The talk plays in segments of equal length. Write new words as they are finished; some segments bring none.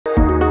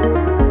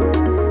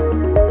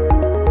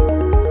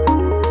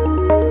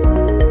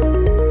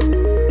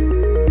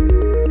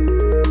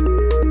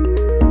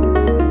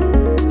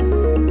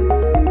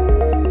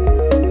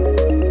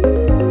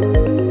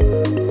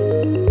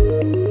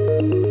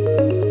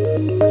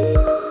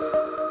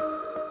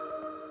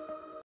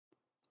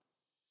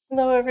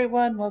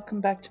everyone,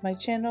 welcome back to my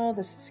channel.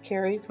 This is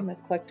Carrie from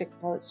Eclectic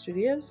Palette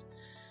Studios.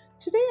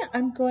 Today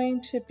I'm going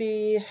to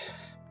be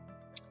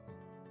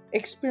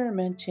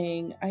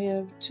experimenting. I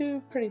have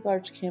two pretty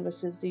large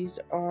canvases. These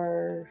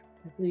are,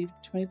 I believe,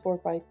 24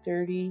 by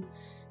 30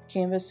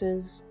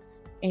 canvases,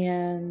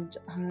 and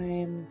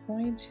I'm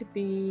going to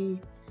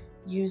be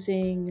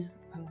using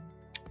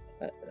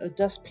a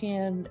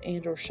dustpan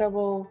and or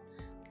shovel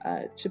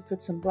to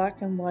put some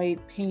black and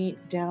white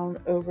paint down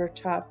over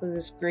top of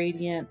this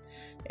gradient,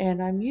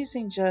 and I'm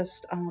using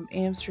just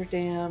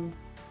Amsterdam,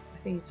 I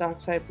think it's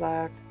Oxide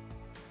Black,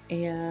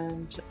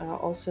 and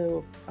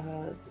also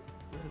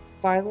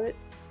violet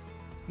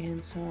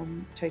and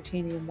some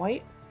titanium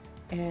white.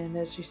 And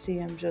as you see,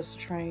 I'm just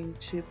trying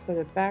to put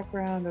a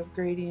background of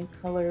gradient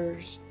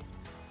colors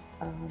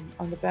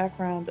on the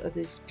background of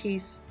this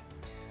piece.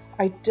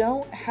 I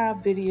don't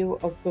have video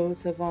of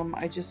both of them.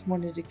 I just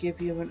wanted to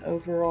give you an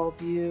overall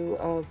view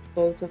of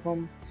both of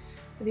them.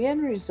 The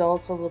end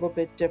result's a little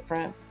bit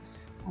different.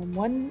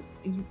 One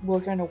we're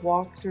going to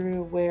walk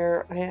through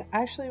where I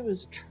actually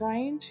was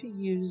trying to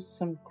use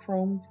some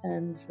chrome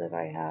pens that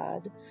I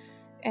had,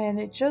 and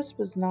it just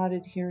was not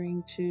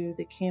adhering to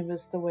the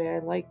canvas the way I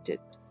liked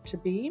it to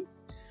be.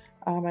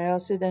 I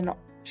also then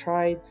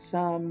tried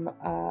some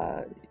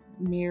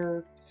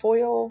mirror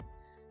foil,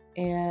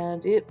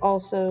 and it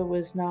also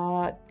was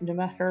not, no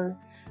matter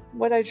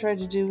what I tried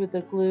to do with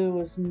the glue,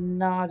 was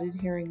not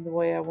adhering the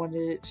way I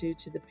wanted it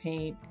to the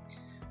paint.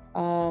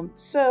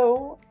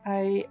 So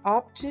I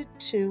opted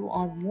to,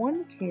 on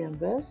one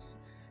canvas,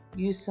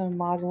 use some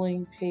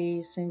modeling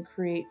paste and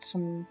create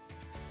some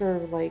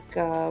sort of like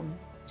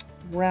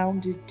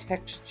rounded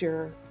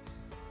texture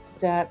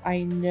that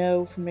I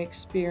know from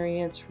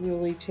experience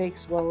really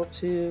takes well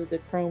to the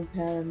chrome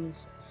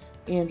pens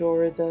and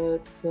or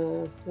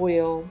the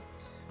foil.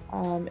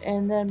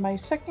 And then my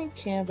second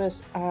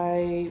canvas,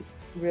 I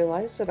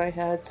realized that I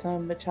had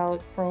some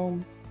metallic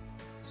chrome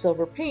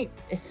silver paint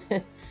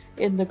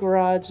in the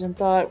garage and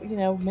thought, you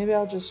know, maybe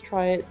I'll just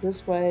try it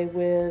this way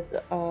with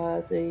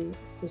the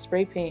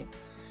spray paint.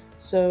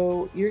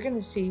 So you're going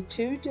to see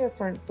two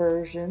different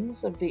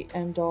versions of the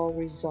end all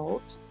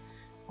result.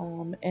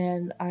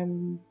 And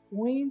I'm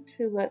going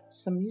to let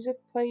some music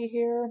play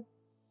here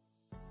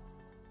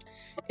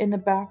in the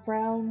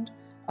background.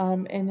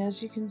 And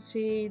as you can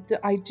see,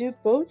 I do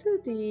both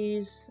of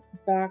these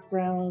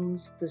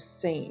backgrounds the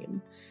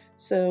same.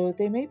 So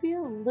they may be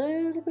a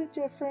little bit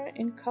different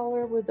in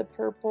color with the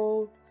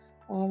purple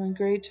and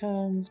gray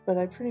tones, but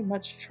I pretty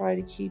much try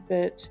to keep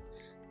it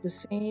the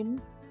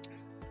same.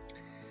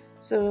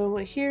 So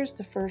here's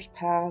the first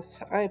pass.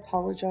 I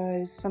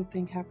apologize,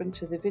 something happened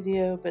to the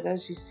video, but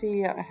as you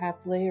see, I have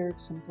layered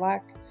some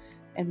black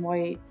and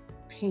white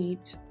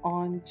paint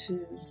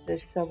onto the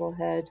shovel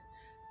head,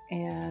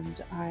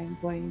 and I'm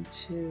going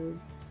to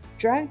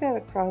drag that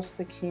across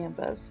the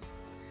canvas.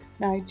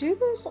 Now I do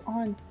this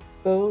on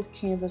both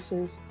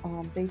canvases.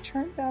 They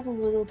turned out a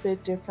little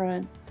bit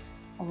different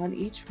on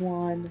each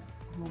one,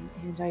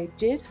 and I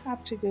did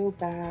have to go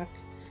back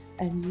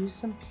and use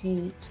some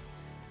paint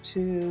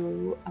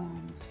to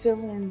fill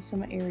in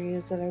some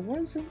areas that I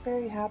wasn't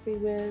very happy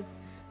with.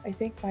 I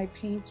think my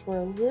paints were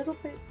a little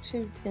bit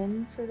too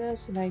thin for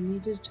this, and I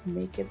needed to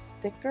make it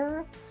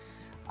thicker.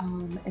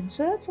 And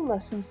so that's a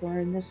lessons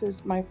learned. This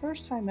is my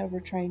first time ever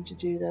trying to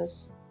do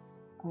this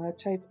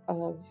type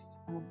of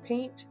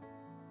paint.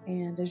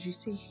 And as you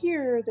see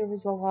here, there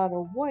was a lot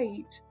of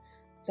white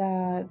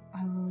that I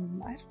don't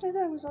know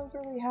that I was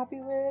overly happy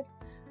with,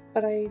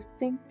 but I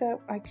think that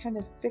I kind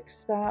of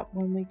fixed that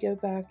when we go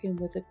back in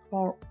with the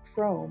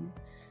chrome.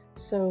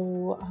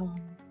 So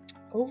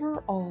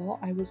overall,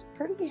 I was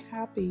pretty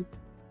happy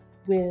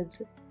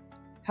with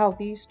how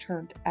these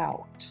turned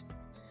out.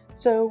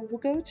 So we'll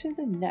go to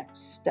the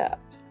next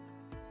step.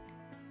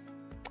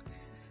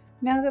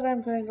 Now that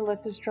I'm going to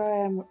let this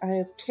dry, I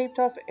have taped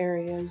off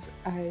areas.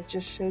 I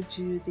just showed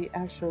you the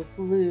actual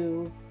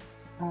glue.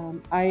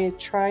 I had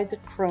tried the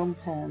chrome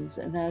pens,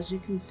 and as you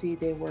can see,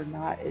 they were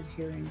not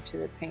adhering to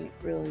the paint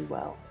really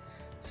well.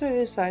 So I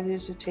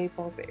decided to tape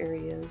off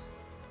areas,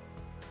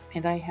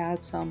 and I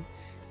had some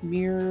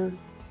mirror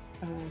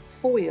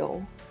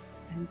foil.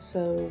 And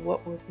so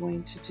what we're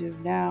going to do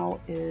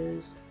now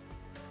is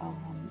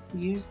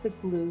use the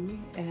glue,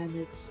 and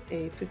it's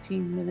a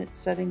 15-minute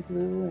setting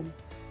glue, and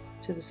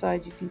to the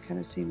side you can kind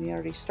of see me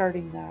already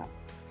starting that.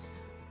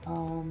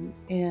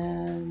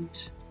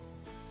 And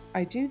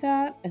I do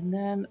that, and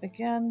then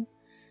again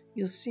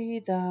you'll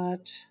see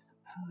that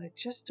it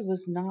just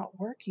was not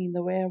working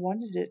the way I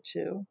wanted it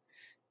to,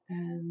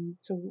 and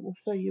so we'll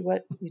show you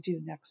what we do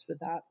next with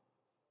that.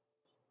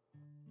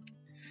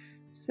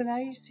 So now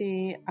you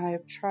see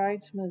I've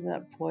tried some of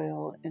that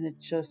foil, and it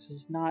just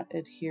was not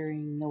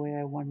adhering the way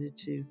I wanted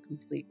to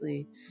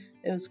completely.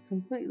 It was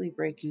completely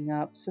breaking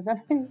up. So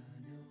then I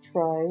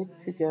tried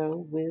to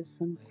go with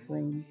some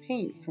chrome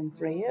paint from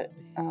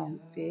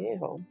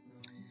Pebeo.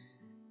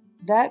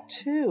 That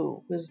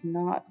too was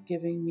not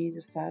giving me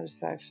the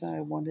satisfaction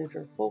I wanted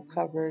or full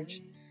coverage,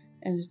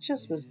 and it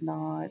just was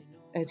not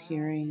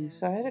adhering.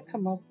 So I had to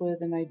come up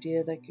with an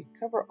idea that could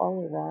cover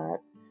all of that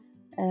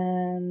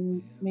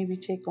and maybe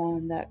take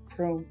on that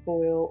chrome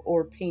foil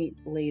or paint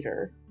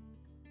later.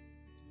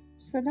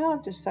 So now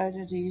I've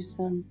decided to use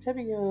some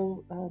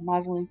Pebeo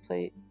modeling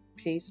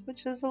paste,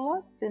 which is a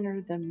lot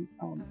thinner than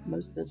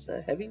most of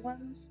the heavy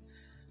ones.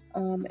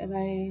 And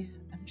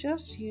I'm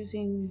just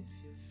using,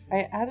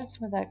 I added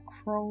some of that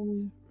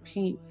chrome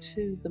paint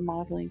to the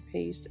modeling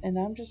paste, and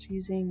I'm just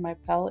using my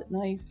palette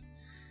knife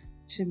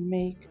to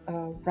make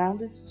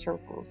rounded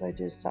circles. I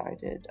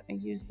decided I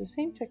used the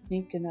same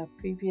technique in a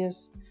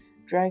previous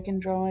dragon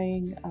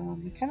drawing.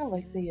 I kind of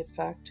like the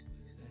effect.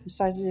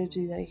 Decided to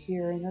do that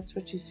here, and that's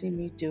what you see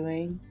me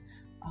doing.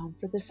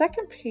 For the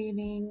second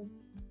painting,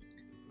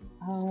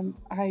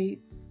 I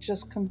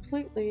just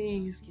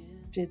completely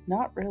did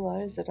not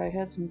realize that I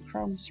had some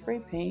chrome spray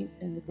paint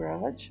in the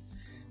garage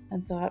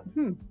and thought,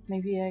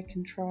 maybe I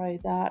can try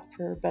that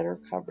for better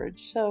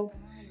coverage. So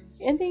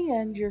in the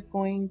end, you're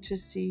going to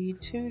see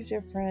two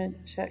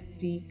different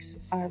techniques.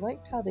 I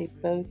liked how they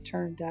both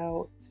turned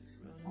out.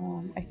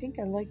 I think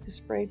I like the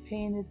spray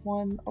painted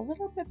one a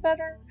little bit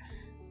better,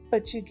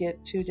 but you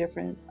get two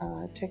different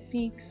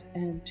techniques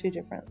and two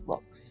different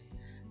looks.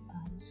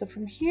 So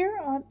from here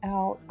on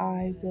out,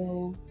 I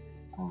will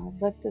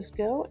let this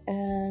go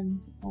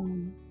and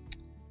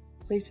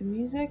play some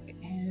music,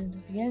 and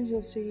at the end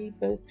you'll see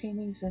both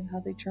paintings and how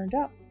they turned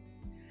out.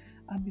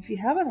 If you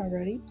haven't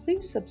already,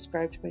 please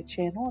subscribe to my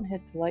channel and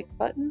hit the like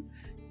button.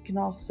 You can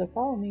also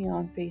follow me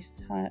on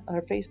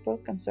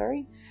Facebook,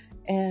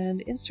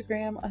 and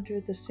Instagram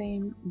under the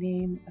same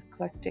name,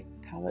 Eclectic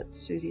Palette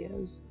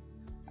Studios.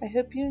 I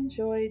hope you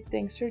enjoyed.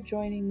 Thanks for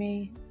joining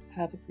me.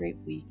 Have a great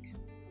week.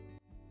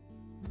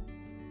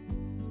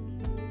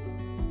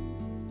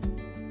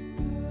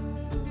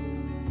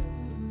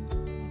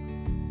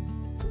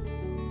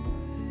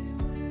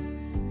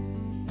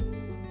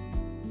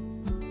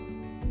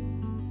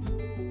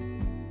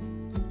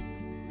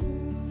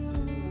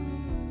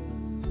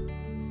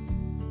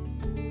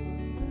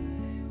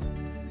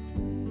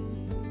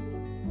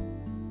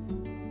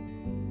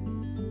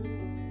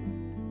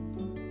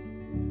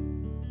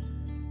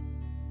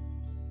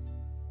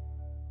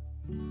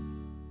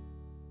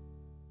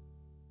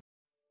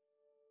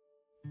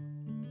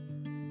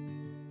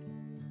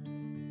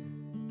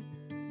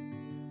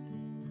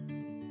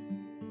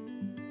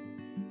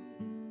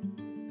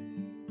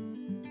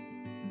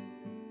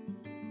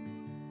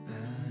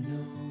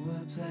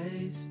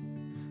 Place